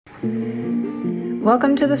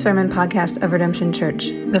Welcome to the Sermon Podcast of Redemption Church.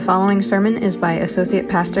 The following sermon is by Associate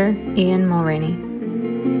Pastor Ian Mulroney.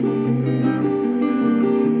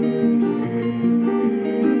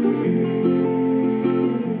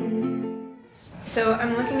 So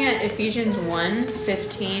I'm looking at Ephesians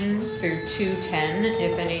 1:15 through 2:10.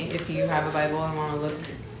 If you have a Bible and want to look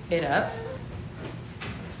it up.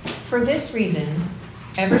 For this reason,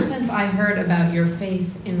 ever since I heard about your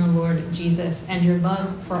faith in the Lord Jesus and your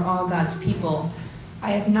love for all God's people,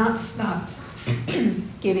 I have not stopped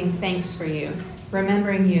giving thanks for you,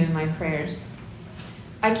 remembering you in my prayers.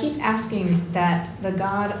 I keep asking that the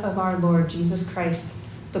God of our Lord Jesus Christ,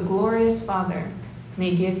 the glorious Father,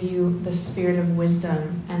 may give you the spirit of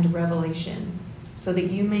wisdom and revelation, so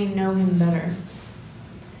that you may know him better.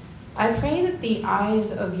 I pray that the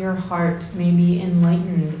eyes of your heart may be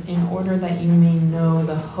enlightened in order that you may know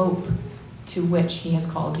the hope to which he has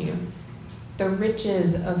called you, the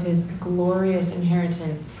riches of his glorious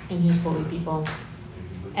inheritance in his holy people,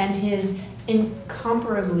 and his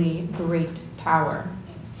incomparably great power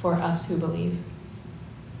for us who believe.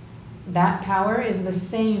 That power is the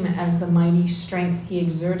same as the mighty strength he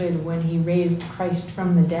exerted when he raised Christ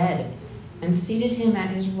from the dead and seated him at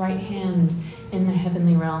his right hand in the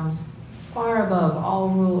heavenly realms, far above all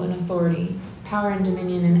rule and authority, power and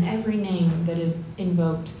dominion, and every name that is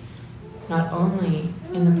invoked, not only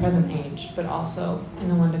in the present age, but also in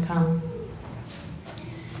the one to come.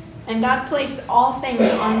 And God placed all things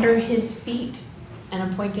under his feet and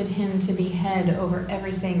appointed him to be head over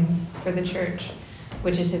everything for the church,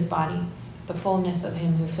 which is his body, the fullness of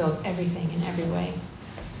him who fills everything in every way.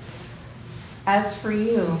 As for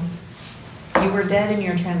you, you were dead in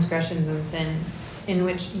your transgressions and sins, in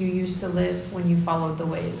which you used to live when you followed the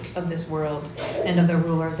ways of this world and of the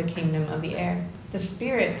ruler of the kingdom of the air, the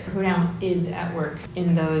spirit who now is at work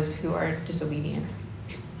in those who are disobedient.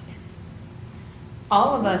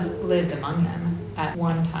 All of us lived among them at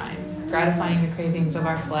one time, gratifying the cravings of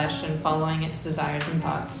our flesh and following its desires and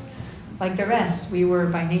thoughts. Like the rest, we were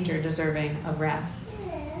by nature deserving of wrath.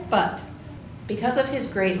 But because of his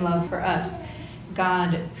great love for us,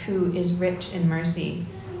 God, who is rich in mercy,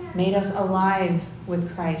 made us alive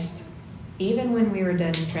with Christ, even when we were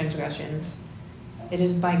dead in transgressions. It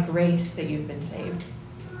is by grace that you've been saved.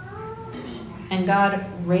 And God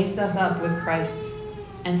raised us up with Christ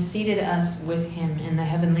and seated us with him in the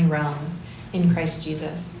heavenly realms in Christ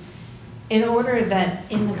Jesus, in order that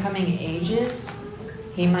in the coming ages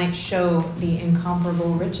he might show the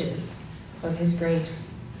incomparable riches of his grace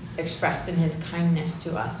expressed in his kindness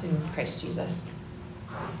to us in Christ Jesus.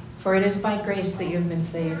 For it is by grace that you have been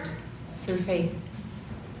saved, through faith.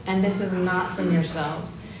 And this is not from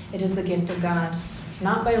yourselves. It is the gift of God,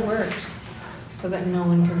 not by works, so that no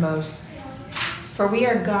one can boast. For we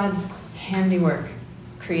are God's handiwork,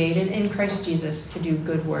 created in Christ Jesus to do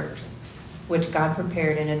good works, which God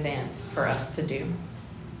prepared in advance for us to do.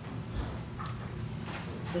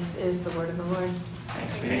 This is the word of the Lord.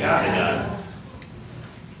 Thanks be to God.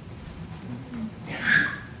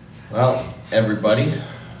 Well, everybody,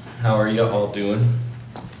 how are you all doing?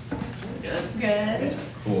 Good.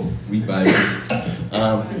 Cool. We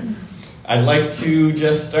vibing. I'd like to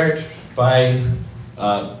just start by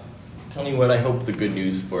telling you what I hope the good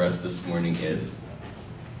news for us this morning is.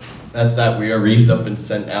 That's that we are raised up and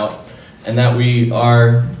sent out, and that we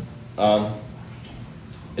are,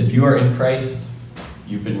 if you are in Christ,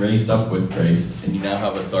 you've been raised up with Christ, and you now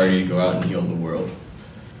have authority to go out and heal the world.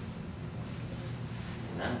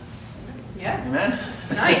 Amen. Yeah. Amen.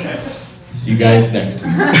 Nice. See you guys next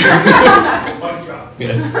week. Mic drop.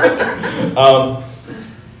 Yes.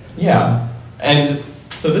 Yeah. And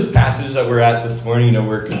so this passage that we're at this morning,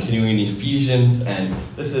 we're continuing Ephesians, and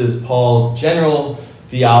this is Paul's general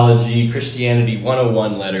theology, Christianity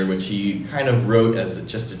 101 letter, which he kind of wrote as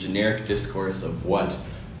just a generic discourse of what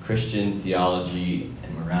Christian theology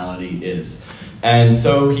and morality is. And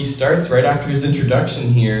so he starts right after his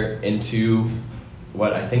introduction here into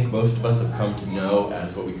what I think most of us have come to know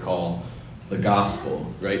as what we call the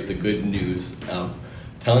gospel, right? The good news of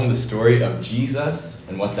telling the story of Jesus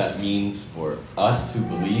and what that means for us who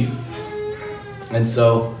believe. And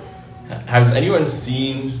so, has anyone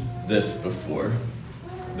seen this before?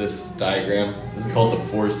 This diagram? This is called the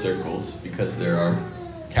 4 circles because there are,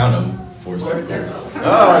 count them, 4 circles.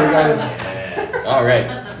 Oh, you guys. All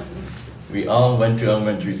right. We all went to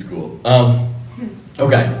elementary school.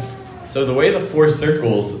 Okay. So the way the 4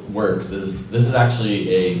 circles works is, this is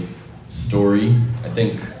actually a story. I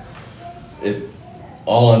think it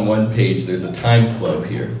all on one page. There's a time flow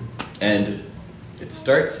here. And it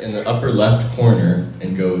starts in the upper left corner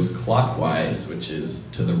and goes clockwise, which is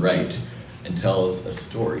to the right. and tells a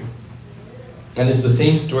story. And it's the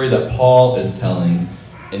same story that Paul is telling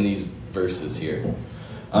in these verses here.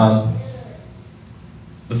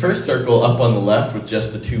 The first circle up on the left with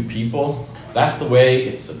just the two people, that's the way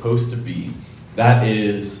it's supposed to be. That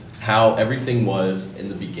is how everything was in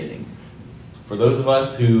the beginning. For those of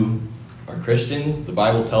us who are Christians, the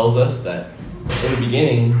Bible tells us that in the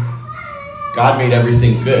beginning, God made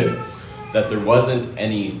everything good. That there wasn't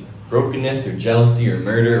any brokenness or jealousy or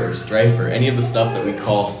murder or strife or any of the stuff that we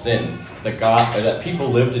call sin. That people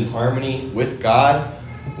lived in harmony with God,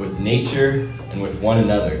 with nature, and with one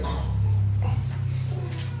another.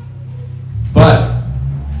 But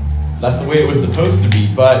that's the way it was supposed to be.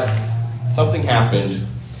 But something happened,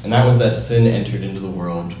 and that was that sin entered into the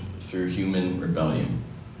world through human rebellion.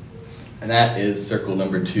 And that is circle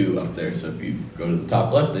number 2 up there. So if you go to the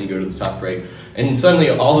top left, then you go to the top right. And suddenly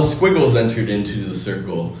all the squiggles entered into the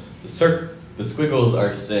circle. The squiggles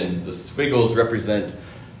are sin. The squiggles represent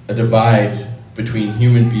a divide between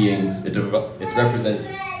human beings. It represents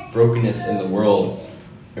brokenness in the world.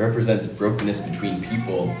 It represents brokenness between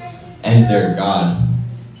people and their God.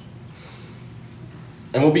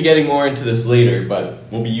 And we'll be getting more into this later, but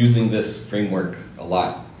we'll be using this framework a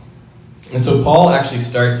lot. And so Paul actually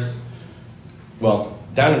starts,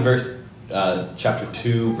 down in chapter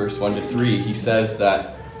 2, verse 1 to 3, he says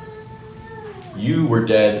that you were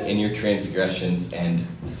dead in your transgressions and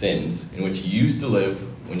sins, in which you used to live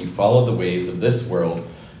when you followed the ways of this world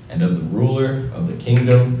and of the ruler of the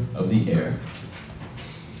kingdom of the air.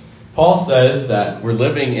 Paul says that we're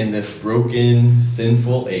living in this broken,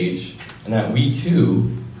 sinful age, and that we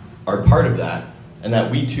too are part of that, and that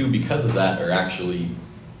we too, because of that, are actually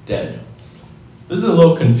dead. This is a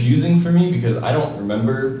little confusing for me because I don't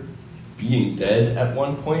remember being dead at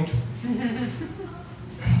one point.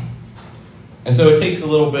 And so it takes a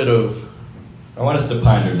little bit I want us to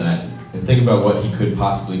ponder that and think about what he could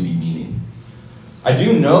possibly be meaning. I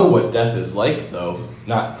do know what death is like, though,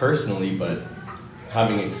 not personally, but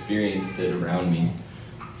having experienced it around me.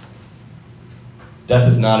 Death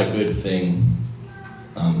is not a good thing.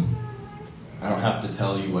 I don't have to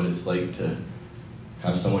tell you what it's like to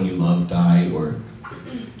have someone you love die, or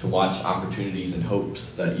to watch opportunities and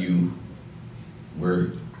hopes that you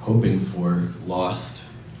were hoping for lost.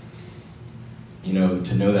 To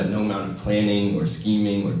know that no amount of planning or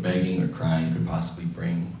scheming or begging or crying could possibly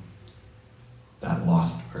bring that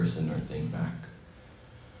lost person or thing back.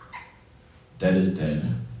 Dead is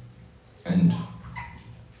dead. And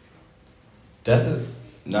death is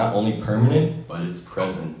not only permanent, but it's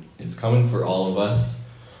present. It's coming for all of us.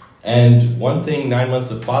 And one thing 9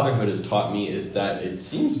 months of fatherhood has taught me is that it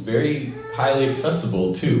seems very highly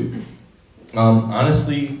accessible, too.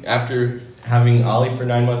 Honestly, after having Ollie for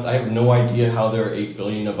 9 months, I have no idea how there are 8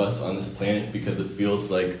 billion of us on this planet, because it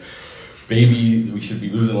feels like we should be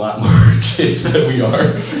losing a lot more kids than we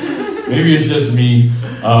are. Maybe it's just me.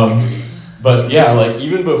 But yeah,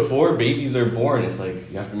 even before babies are born, it's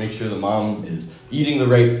you have to make sure the mom is eating the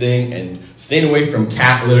right thing and staying away from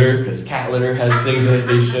cat litter, because cat litter has things in it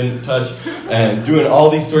they shouldn't touch, and doing all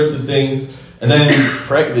these sorts of things. And then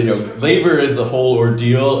labor is the whole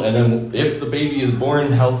ordeal. And then if the baby is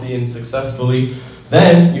born healthy and successfully,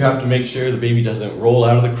 then you have to make sure the baby doesn't roll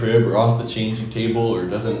out of the crib or off the changing table, or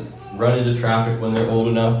doesn't run into traffic when they're old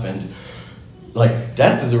enough. And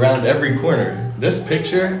death is around every corner. This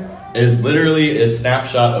picture is literally a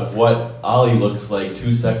snapshot of what Ollie looks like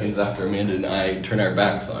 2 seconds after Amanda and I turn our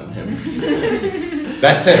backs on him.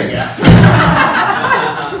 That's him.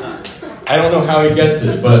 I don't know how he gets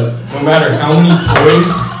it, but no matter how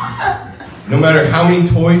many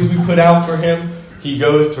toys we put out for him, he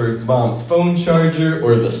goes towards mom's phone charger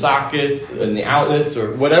or the sockets and the outlets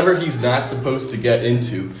or whatever he's not supposed to get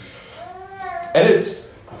into. And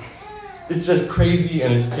it's just crazy,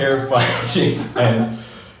 and it's terrifying.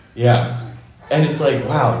 And it's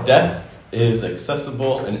wow, death is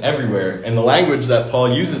accessible and everywhere. And the language that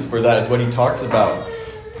Paul uses for that is what he talks about: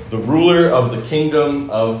 the ruler of the kingdom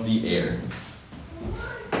of the air.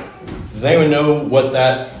 Does anyone know what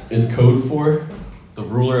that is code for? The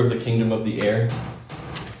ruler of the kingdom of the air?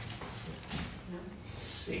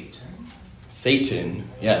 Satan,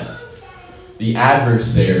 yes. The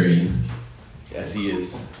adversary, as he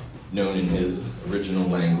is known in his original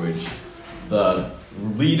language. The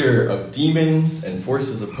leader of demons and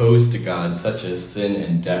forces opposed to God, such as sin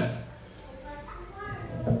and death.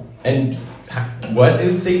 And what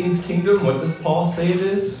is Satan's kingdom? What does Paul say it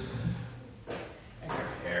is?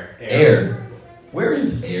 Air. Where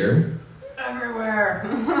is air? Everywhere.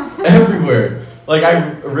 Everywhere.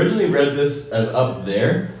 I originally read this as up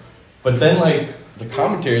there, but then the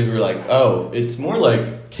commentaries were like, oh, it's more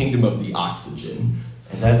like kingdom of the oxygen.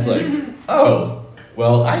 And that's like, oh,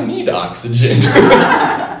 well, I need oxygen.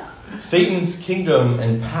 Satan's kingdom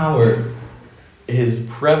and power is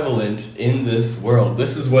prevalent in this world.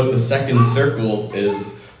 This is what the second circle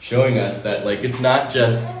is showing us, that like it's not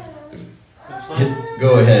just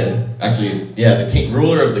go ahead. Actually, yeah, the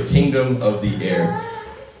ruler of the kingdom of the air.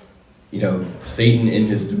 Satan in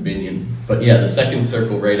his dominion. But yeah, the second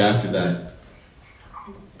circle right after that.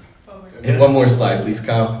 Hit one more slide, please,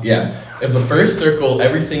 Kyle. Yeah. If the first circle,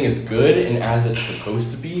 everything is good and as it's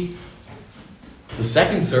supposed to be, the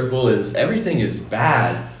second circle is everything is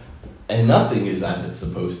bad and nothing is as it's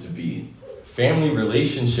supposed to be. Family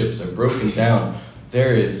relationships are broken down.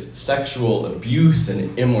 There is sexual abuse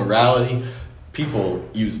and immorality. People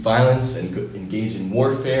use violence and engage in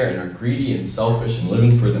warfare and are greedy and selfish and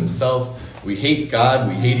living for themselves. We hate God.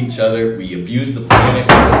 We hate each other. We abuse the planet.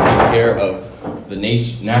 We don't take care of the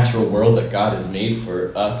natural world that God has made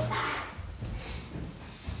for us.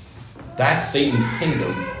 That's Satan's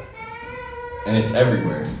kingdom. And it's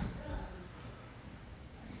everywhere.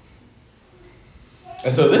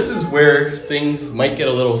 And so this is where things might get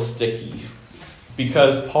a little sticky.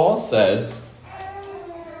 Because Paul says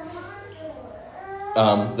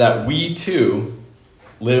that we too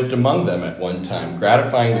lived among them at one time,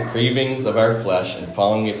 gratifying the cravings of our flesh and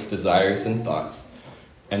following its desires and thoughts.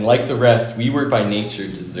 And like the rest, we were by nature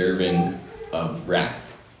deserving of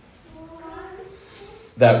wrath.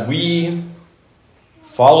 That we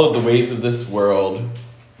followed the ways of this world,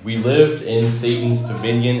 we lived in Satan's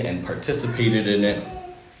dominion and participated in it,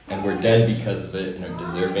 and we're dead because of it and are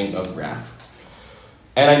deserving of wrath.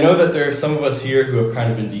 And I know that there are some of us here who have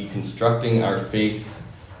kind of been deconstructing our faith,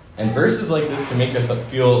 and verses like this can make us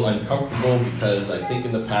feel uncomfortable because I think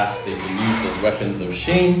in the past they've been used as weapons of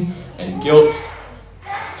shame and guilt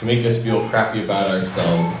to make us feel crappy about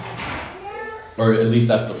ourselves, or at least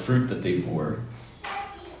that's the fruit that they bore.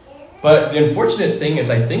 But the unfortunate thing is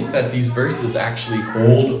I think that these verses actually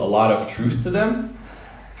hold a lot of truth to them.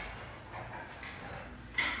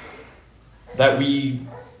 That we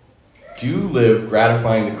do live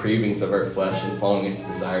gratifying the cravings of our flesh and following its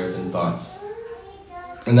desires and thoughts.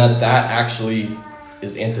 And that actually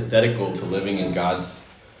is antithetical to living in God's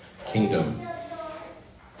kingdom.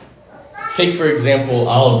 Take, for example,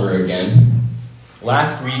 Oliver again.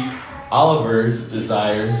 Last week, Oliver's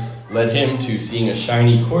desires led him to seeing a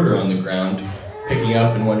shiny quarter on the ground, picking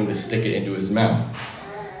up and wanting to stick it into his mouth.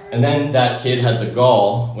 And then that kid had the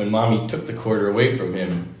gall, when mommy took the quarter away from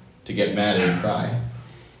him, to get mad and cry.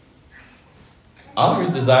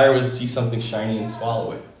 Oliver's desire was to see something shiny and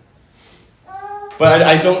swallow it. But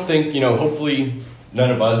I don't think, hopefully none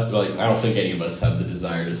of us, I don't think any of us have the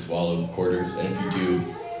desire to swallow quarters. And if you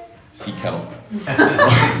do, seek help.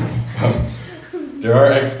 There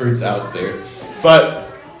are experts out there. But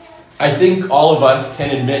I think all of us can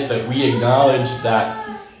admit that we acknowledge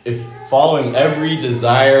that if following every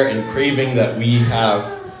desire and craving that we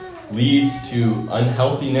have leads to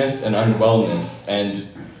unhealthiness and unwellness and,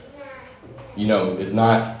 is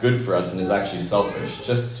not good for us and is actually selfish.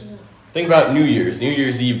 Just think about New Year's. New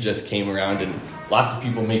Year's Eve just came around and lots of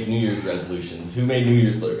people make New Year's resolutions. Who made New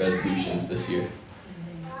Year's resolutions this year?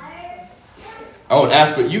 I won't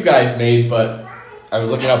ask what you guys made, but I was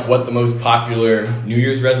looking up what the most popular New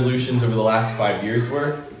Year's resolutions over the last 5 years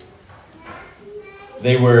were.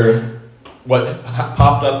 They were, what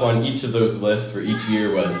popped up on each of those lists for each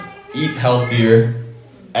year was eat healthier,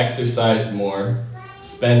 exercise more,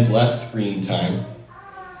 spend less screen time.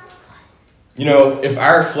 If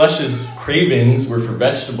our flesh's cravings were for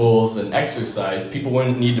vegetables and exercise, people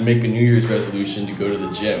wouldn't need to make a New Year's resolution to go to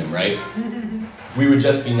the gym, right? We would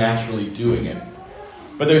just be naturally doing it.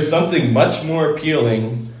 But there's something much more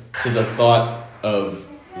appealing to the thought of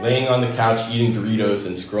laying on the couch eating Doritos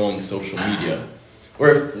and scrolling social media. Or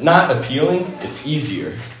if not appealing, it's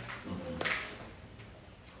easier.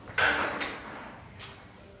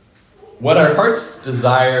 What our hearts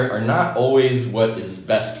desire are not always what is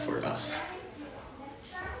best for us.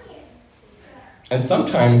 And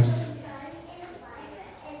sometimes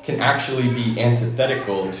can actually be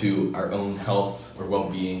antithetical to our own health or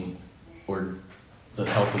well-being or the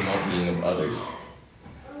health and well-being of others.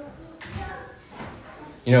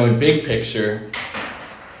 In big picture,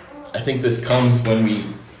 I think this comes when we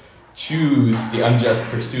choose the unjust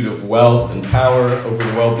pursuit of wealth and power over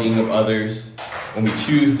the well-being of others, when we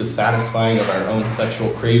choose the satisfying of our own sexual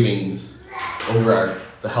cravings over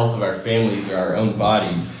the health of our families or our own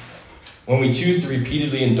bodies, when we choose to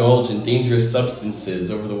repeatedly indulge in dangerous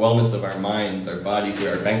substances over the wellness of our minds, our bodies, or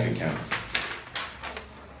our bank accounts.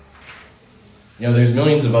 There's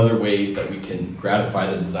millions of other ways that we can gratify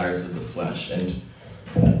the desires of the flesh. And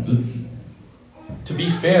to be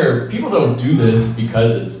fair, people don't do this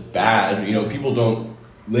because it's bad. People don't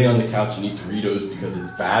lay on the couch and eat Doritos because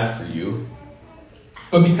it's bad for you,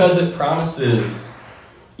 but because it promises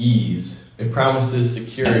ease, it promises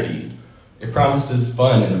security, it promises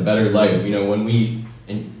fun and a better life. When we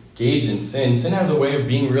engage in sin has a way of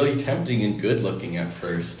being really tempting and good looking at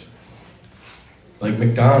first. Like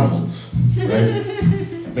McDonald's, right?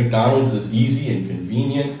 McDonald's is easy and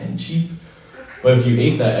convenient and cheap, but if you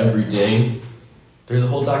ate that every day, there's a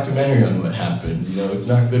whole documentary on what happens. It's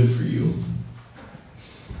not good for you.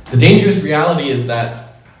 The dangerous reality is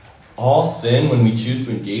that all sin, when we choose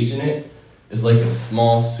to engage in it, is like a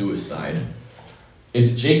small suicide.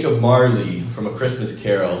 It's Jacob Marley from A Christmas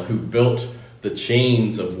Carol who built the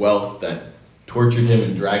chains of wealth that tortured him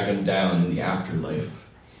and dragged him down in the afterlife.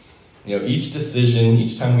 Each decision,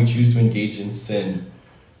 each time we choose to engage in sin,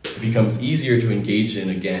 it becomes easier to engage in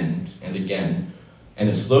again and again. And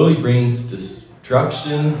it slowly brings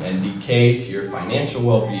destruction and decay to your financial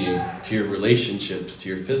well-being, to your relationships, to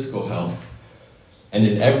your physical health, and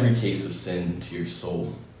in every case of sin, to your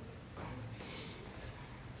soul.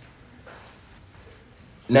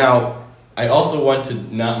 Now, I also want to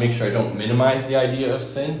not make sure I don't minimize the idea of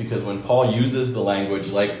sin, because when Paul uses the language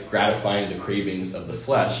like gratifying the cravings of the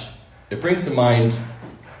flesh, it brings to mind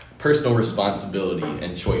personal responsibility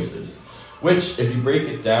and choices, which, if you break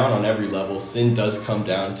it down on every level, sin does come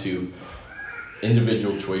down to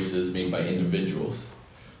individual choices made by individuals.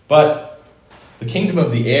 But the kingdom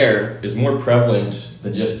of the air is more prevalent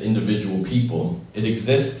than just individual people. It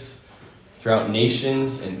exists throughout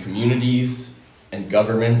nations and communities and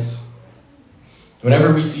governments.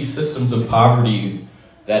 Whenever we see systems of poverty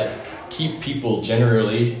that keep people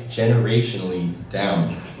generationally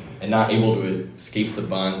down and not able to escape the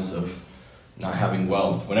bonds of not having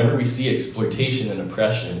wealth, whenever we see exploitation and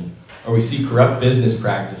oppression, or we see corrupt business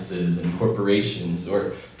practices and corporations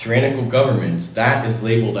or tyrannical governments, that is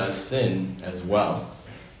labeled as sin as well.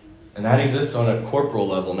 And that exists on a corporal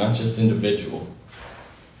level, not just individual.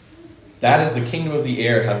 That is the kingdom of the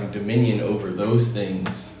air having dominion over those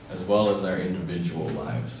things as well as our individual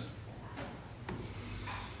lives.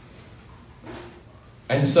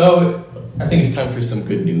 And so, I think it's time for some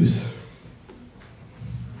good news.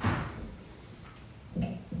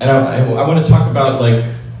 And I want to talk about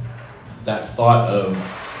that thought of,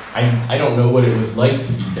 I don't know what it was like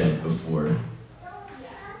to be dead before.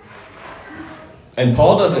 And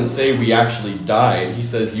Paul doesn't say we actually died. He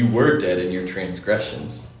says you were dead in your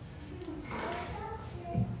transgressions.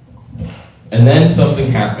 And then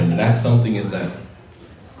something happened, and that something is that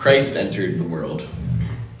Christ entered the world.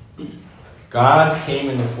 God came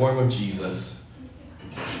in the form of Jesus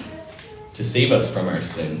to save us from our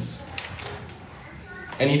sins.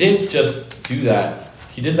 And he didn't just do that.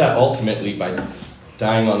 He did that ultimately by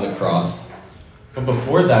dying on the cross. But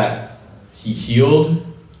before that, he healed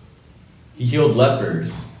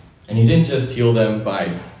lepers. And he didn't just heal them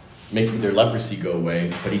by making their leprosy go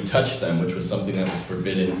away, but he touched them, which was something that was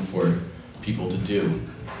forbidden for people to do.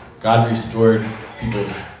 God restored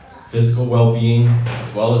people's physical well-being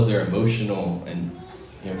as well as their emotional and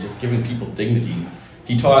just giving people dignity.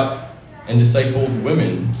 He taught and discipled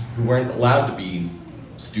women who weren't allowed to be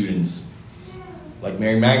students, like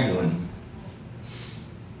Mary Magdalene.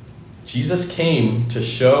 Jesus came to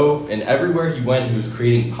show, and everywhere he went, he was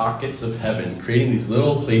creating pockets of heaven, creating these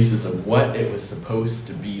little places of what it was supposed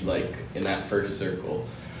to be like in that first circle.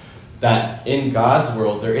 That in God's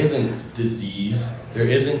world, there isn't disease, there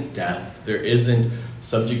isn't death, there isn't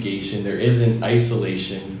subjugation, there isn't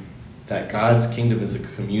isolation. That God's kingdom is a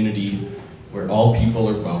community where all people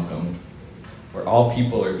are welcomed, where all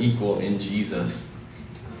people are equal in Jesus.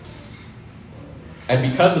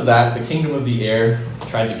 And because of that, the kingdom of the air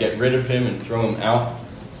tried to get rid of him and throw him out.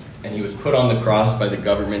 And he was put on the cross by the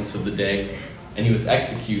governments of the day, and he was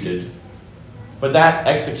executed. But that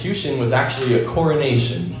execution was actually a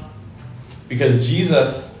coronation, because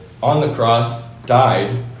Jesus on the cross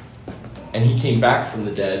died, and he came back from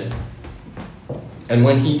the dead. And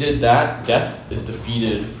when he did that, death is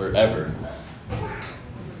defeated forever.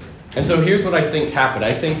 And so here's what I think happened.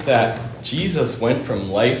 I think that Jesus went from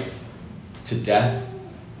life to death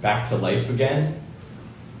back to life again,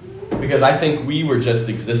 because I think we were just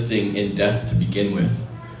existing in death to begin with.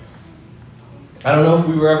 I don't know if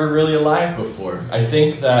we were ever really alive before. I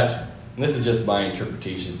think that, and this is just my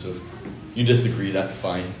interpretation, so if you disagree, that's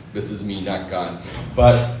fine. This is me, not God.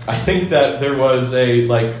 But I think that there was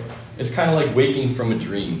it's kind of like waking from a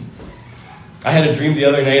dream. I had a dream the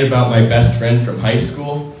other night about my best friend from high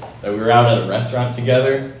school, that we were out at a restaurant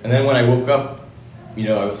together, and then when I woke up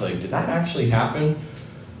I was like, did that actually happen?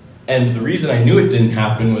 And the reason I knew it didn't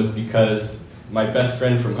happen was because my best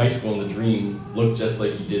friend from high school in the dream looked just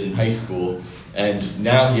like he did in high school. And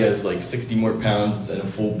now he has like 60 more pounds and a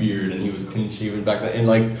full beard, and he was clean shaven back then.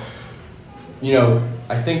 And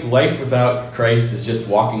I think life without Christ is just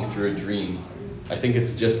walking through a dream. I think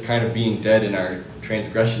it's just kind of being dead in our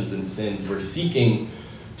transgressions and sins. We're seeking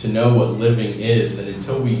to know what living is, and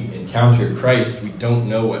until we encounter Christ, we don't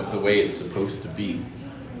know what the way it's supposed to be.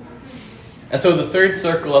 And so the third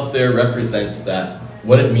circle up there represents that,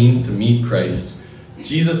 what it means to meet Christ.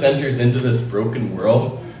 Jesus enters into this broken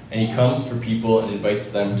world, and he comes for people and invites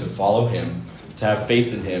them to follow him, to have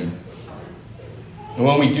faith in him. And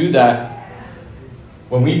when we do that,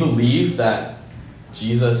 when we believe that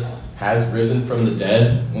Jesus has risen from the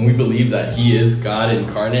dead, when we believe that he is God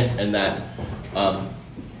incarnate and that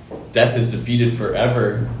death is defeated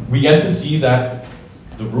forever, we get to see that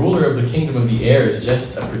the ruler of the kingdom of the air is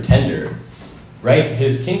just a pretender, right?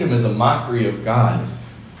 His kingdom is a mockery of God's.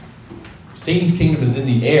 Satan's kingdom is in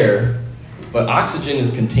the air, but oxygen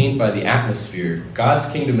is contained by the atmosphere. God's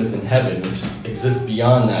kingdom is in heaven, which exists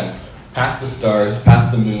beyond that, past the stars,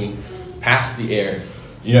 past the moon, past the air.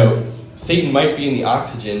 Satan might be in the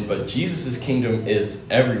oxygen, but Jesus' kingdom is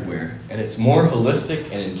everywhere, and it's more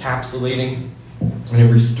holistic and encapsulating, and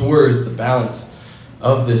it restores the balance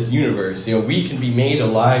of this universe. We can be made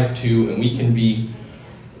alive too, and we can be,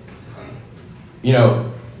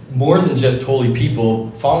 more than just holy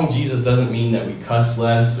people. Following Jesus doesn't mean that we cuss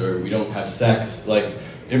less or we don't have sex.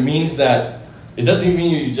 It means that, it doesn't even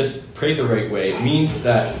mean you just pray the right way. It means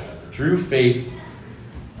that through faith,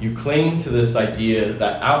 you cling to this idea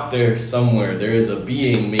that out there somewhere there is a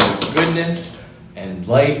being made of goodness and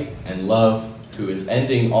light and love who is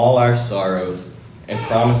ending all our sorrows and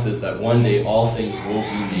promises that one day all things will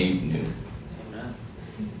be made new.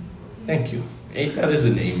 Thank you. That is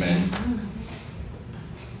an amen.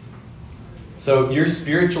 So your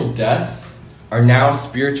spiritual deaths are now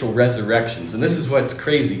spiritual resurrections. And this is what's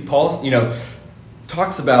crazy. Paul,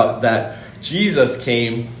 talks about that Jesus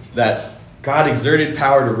came, that God exerted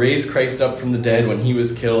power to raise Christ up from the dead when he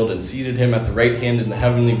was killed and seated him at the right hand in the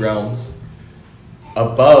heavenly realms,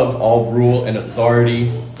 above all rule and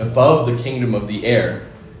authority, above the kingdom of the air.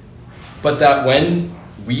 But that when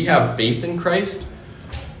we have faith in Christ,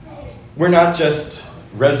 we're not just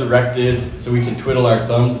resurrected so we can twiddle our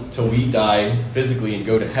thumbs till we die physically and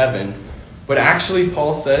go to heaven, but actually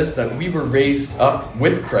Paul says that we were raised up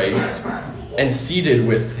with Christ and seated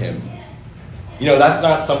with him. That's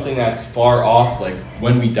not something that's far off, like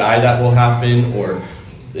when we die that will happen or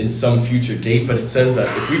in some future date, but it says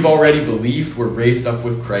that if we've already believed, we're raised up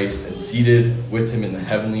with Christ and seated with him in the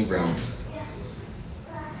heavenly realms.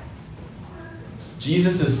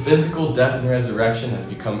 Jesus' physical death and resurrection has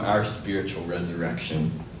become our spiritual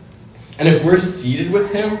resurrection. And if we're seated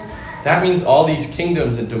with him, that means all these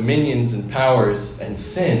kingdoms and dominions and powers and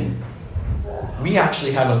sin, we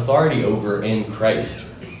actually have authority over in Christ.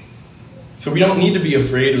 So we don't need to be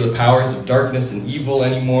afraid of the powers of darkness and evil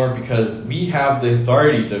anymore, because we have the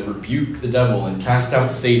authority to rebuke the devil and cast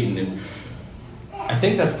out Satan. And I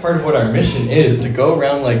think that's part of what our mission is, to go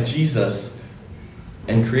around like Jesus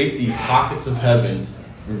and create these pockets of heavens,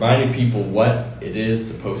 reminding people what it is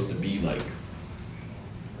supposed to be like.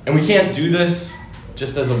 And we can't do this,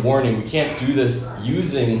 just as a warning, we can't do this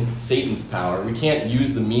using Satan's power. We can't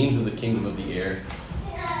use the means of the kingdom of the air.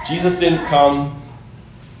 Jesus didn't come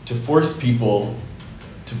to force people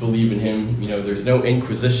to believe in him. There's no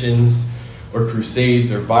inquisitions or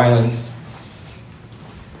crusades or violence.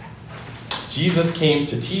 Jesus came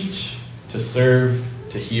to teach, to serve,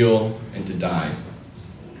 to heal, and to die.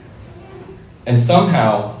 And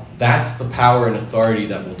somehow, that's the power and authority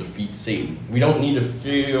that will defeat Satan. We don't need to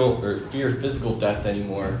fear physical death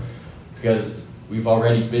anymore, because we've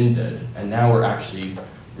already been dead, and now we're actually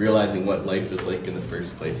realizing what life is like in the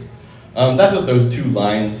first place. That's what those two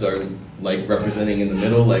lines are like representing in the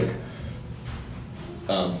middle.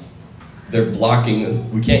 They're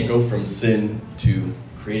blocking. We can't go from sin to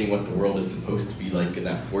creating what the world is supposed to be like in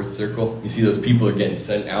that fourth circle. You see those people are getting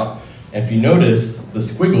sent out. And if you notice, the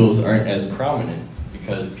squiggles aren't as prominent,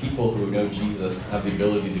 because people who know Jesus have the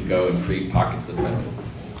ability to go and create pockets of heaven.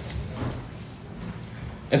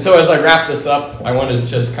 And so as I wrap this up, I want to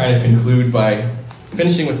just kind of conclude by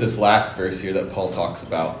finishing with this last verse here that Paul talks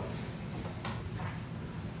about.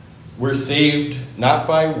 We're saved not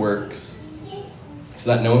by works,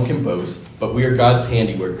 so that no one can boast, but we are God's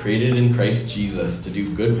handiwork, created in Christ Jesus to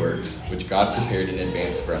do good works, which God prepared in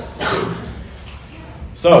advance for us to do.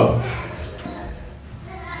 So,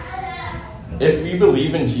 if we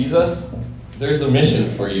believe in Jesus, there's a mission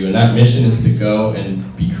for you, and that mission is to go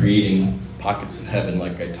and be creating pockets of heaven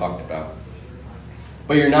like I talked about.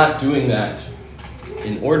 But you're not doing that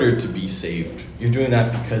in order to be saved. You're doing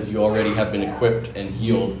that because you already have been equipped and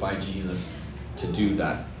healed by Jesus to do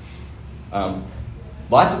that.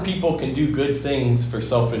 Lots of people can do good things for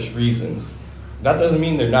selfish reasons. That doesn't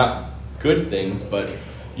mean they're not good things, but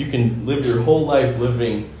you can live your whole life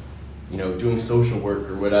living, doing social work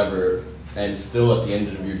or whatever, and still at the end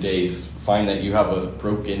of your days find that you have a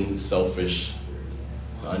broken, selfish,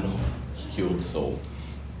 unhealed soul.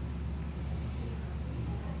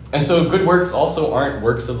 And so good works also aren't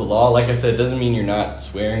works of the law. Like I said, it doesn't mean you're not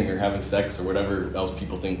swearing or having sex or whatever else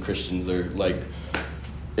people think Christians are like.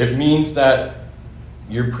 It means that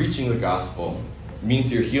you're preaching the gospel. It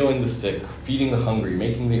means you're healing the sick, feeding the hungry,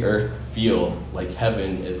 making the earth feel like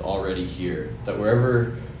heaven is already here. That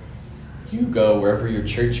wherever you go, wherever your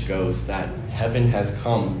church goes, that heaven has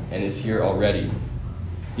come and is here already.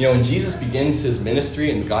 When Jesus begins his ministry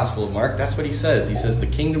in the Gospel of Mark, that's what he says. He says, the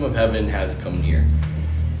kingdom of heaven has come near.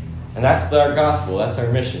 And that's our gospel, that's our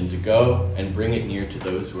mission, to go and bring it near to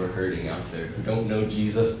those who are hurting out there, who don't know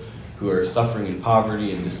Jesus, who are suffering in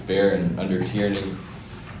poverty and despair and under tyranny.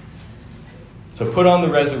 So put on the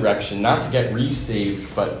resurrection, not to get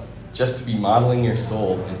re-saved, but just to be modeling your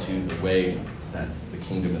soul into the way that the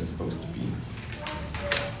kingdom is supposed to be.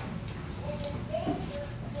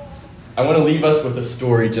 I want to leave us with a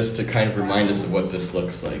story just to kind of remind us of what this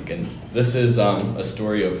looks like. And this is a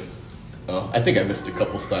story of, I think I missed a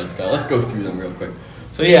couple slides, Kyle. Let's go through them real quick.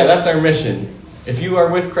 So that's our mission. If you are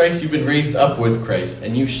with Christ, you've been raised up with Christ,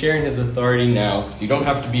 and you share in his authority now, so you don't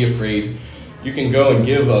have to be afraid. You can go and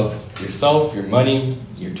give of yourself, your money,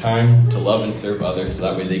 your time to love and serve others, so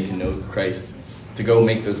that way they can know Christ, to go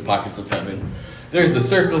make those pockets of heaven. There's the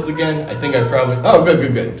circles again. I think I probably... Oh,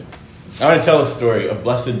 good. I want to tell a story of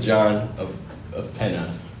Blessed John of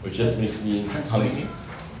Penna, which just makes me hungry.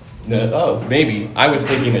 No, maybe. I was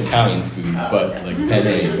thinking Italian food, but like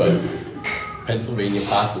penne, but Pennsylvania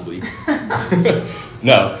possibly.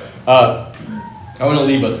 No. I want to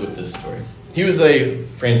leave us with this story. He was a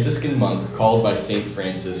Franciscan monk called by St.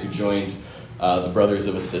 Francis who joined the Brothers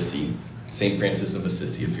of Assisi. St. Francis of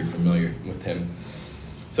Assisi, if you're familiar with him.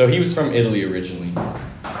 So he was from Italy originally.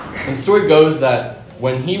 And the story goes that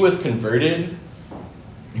when he was converted,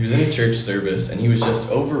 he was in a church service, and he was just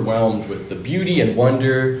overwhelmed with the beauty and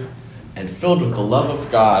wonder and filled with the love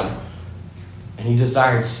of God. And he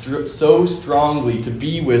desired so strongly to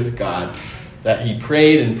be with God that he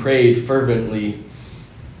prayed and prayed fervently,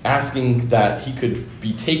 asking that he could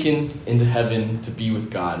be taken into heaven to be with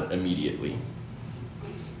God immediately.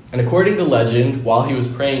 And according to legend, while he was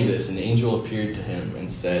praying this, an angel appeared to him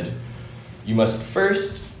and said, "You must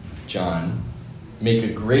first, John, make a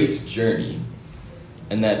great journey,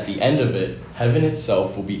 and at the end of it, heaven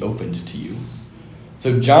itself will be opened to you."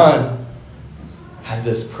 So John had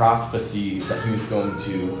this prophecy that he was going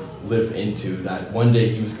to live into, that one day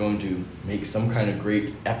he was going to make some kind of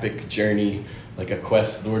great epic journey, like a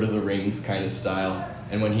quest, Lord of the Rings kind of style,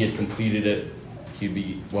 and when he had completed it, he'd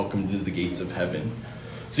be welcomed into the gates of heaven.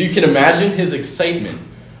 So you can imagine his excitement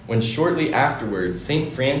when shortly afterwards, St.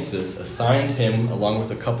 Francis assigned him, along with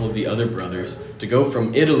a couple of the other brothers, to go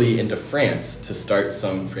from Italy into France to start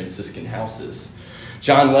some Franciscan houses.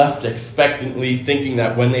 John left expectantly, thinking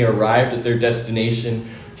that when they arrived at their destination,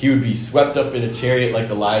 he would be swept up in a chariot like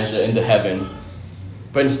Elijah into heaven.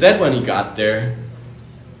 But instead, when he got there,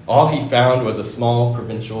 all he found was a small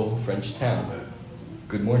provincial French town.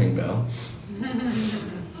 Good morning, Belle.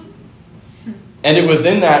 And it was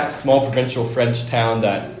in that small provincial French town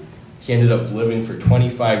that he ended up living for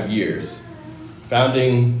 25 years,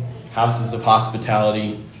 founding houses of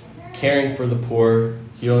hospitality, caring for the poor,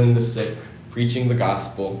 healing the sick, preaching the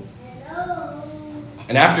gospel.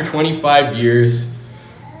 And after 25 years,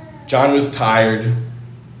 John was tired,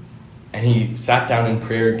 and he sat down in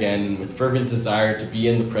prayer again with fervent desire to be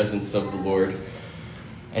in the presence of the Lord.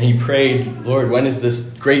 And he prayed, "Lord, when is this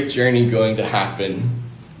great journey going to happen?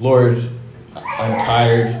 Lord, I'm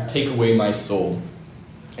tired, take away my soul."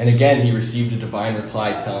 And again, he received a divine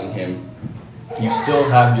reply telling him, "You still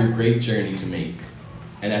have your great journey to make,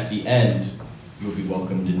 and at the end, you will be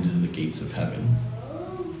welcomed into the gates of heaven."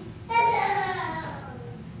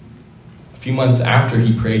 A few months after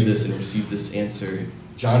he prayed this and received this answer,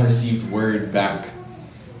 John received word back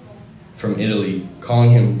from Italy calling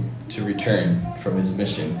him to return from his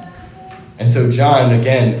mission. And so John,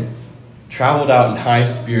 again, traveled out in high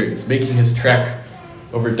spirits, making his trek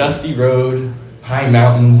over dusty road, high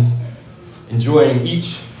mountains, enjoying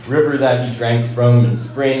each river that he drank from in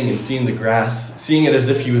spring and seeing the grass, seeing it as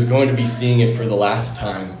if he was going to be seeing it for the last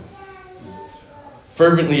time.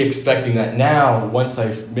 fervently expecting that now, once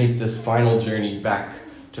I make this final journey back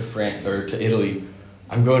to France or to Italy,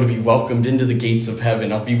 I'm going to be welcomed into the gates of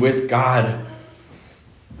heaven. I'll be with God.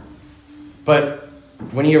 But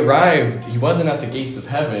when he arrived, he wasn't at the gates of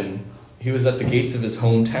heaven. He was at the gates of his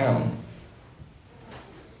hometown.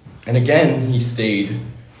 And again, he stayed,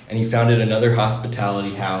 and he founded another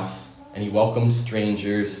hospitality house, and he welcomed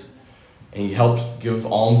strangers, and he helped give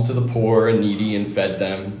alms to the poor and needy and fed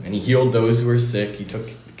them, and he healed those who were sick. He took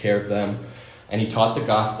care of them, and he taught the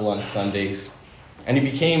gospel on Sundays. And he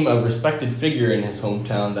became a respected figure in his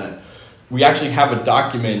hometown that we actually have a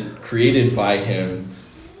document created by him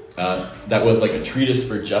that was like a treatise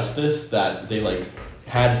for justice that they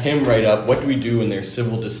had him write up. What do we do when there's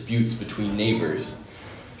civil disputes between neighbors?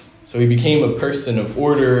 So he became a person of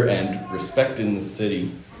order and respect in the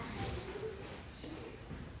city.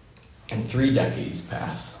 And 3 decades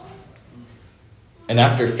pass. And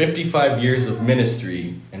after 55 years of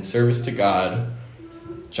ministry and service to God,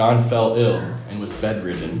 John fell ill and was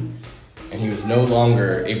bedridden, and he was no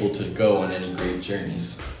longer able to go on any great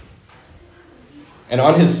journeys. And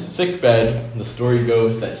on his sickbed, the story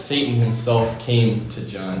goes that Satan himself came to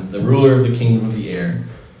John, the ruler of the kingdom of the air,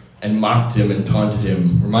 and mocked him and taunted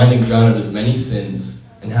him, reminding John of his many sins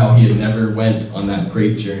and how he had never went on that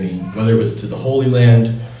great journey, whether it was to the Holy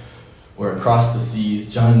Land or across the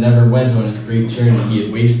seas. John never went on his great journey. He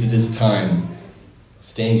had wasted his time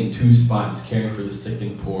staying in 2 spots, caring for the sick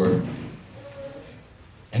and poor.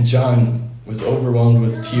 And John was overwhelmed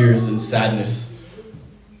with tears and sadness,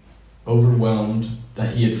 overwhelmed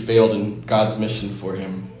that he had failed in God's mission for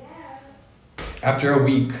him. After a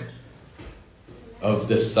week of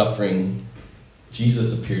this suffering,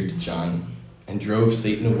 Jesus appeared to John and drove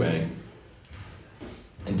Satan away.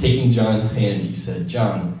 And taking John's hand, he said,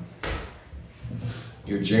 "John,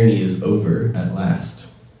 your journey is over at last."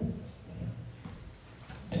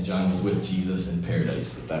 And John was with Jesus in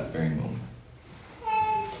paradise at that very moment.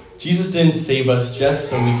 Jesus didn't save us just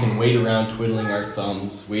so we can wait around twiddling our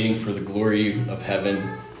thumbs, waiting for the glory of heaven.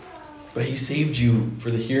 But he saved you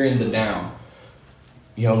for the here and the now.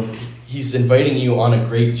 He's inviting you on a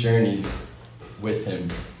great journey with him,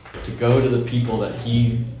 to go to the people that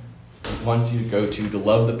he wants you to go to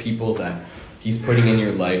love the people that he's putting in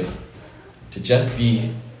your life, to just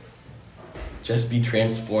be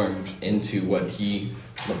transformed into what he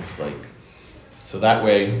looks like. So that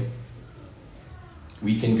way,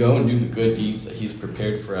 we can go and do the good deeds that he's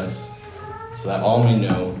prepared for us, so that all may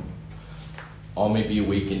know, all may be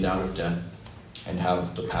awakened out of death and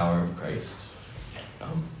have the power of Christ.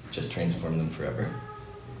 Just transform them forever.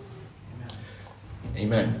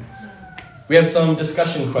 Amen. We have some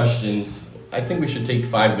discussion questions. I think we should take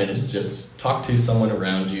 5 minutes, just talk to someone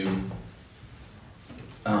around you.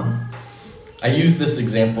 I use this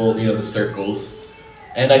example, the circles,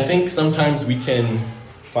 and I think sometimes we can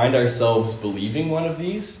find ourselves believing one of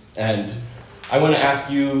these, and I want to ask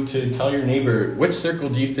you to tell your neighbor, which circle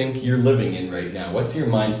do you think you're living in right now? What's your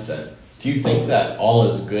mindset? Do you think that all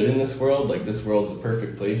is good in this world? Like this world's a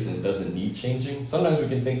perfect place and it doesn't need changing? Sometimes we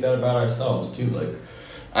can think that about ourselves too, like,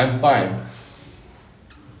 I'm fine.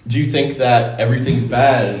 Do you think that everything's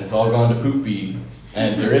bad and it's all gone to poopy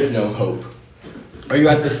and there is no hope? Are you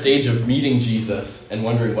at the stage of meeting Jesus and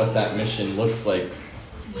wondering what that mission looks like?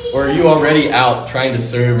 Or are you already out trying to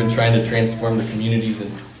serve and trying to transform the communities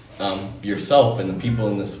and yourself and the people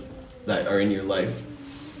in this that are in your life?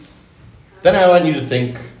 Then I want you to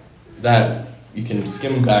think that you can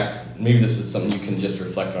skim back. Maybe this is something you can just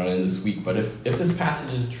reflect on in this week. But if this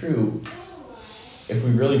passage is true, if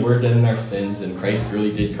we really were dead in our sins and Christ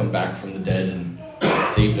really did come back from the dead and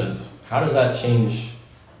saved us, how does that change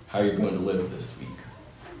how you're going to live this week?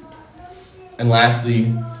 And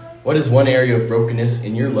lastly, what is one area of brokenness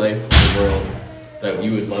in your life or the world that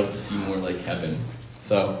you would love to see more like heaven?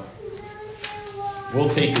 So we'll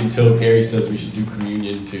take until Gary says we should do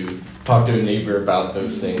communion to talk to a neighbor about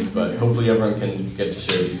those things, but hopefully everyone can get to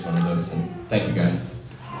share at least one of those. And thank you guys.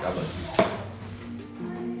 God bless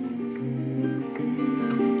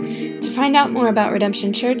you. To find out more about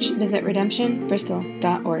Redemption Church, visit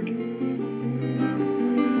redemptionbristol.org.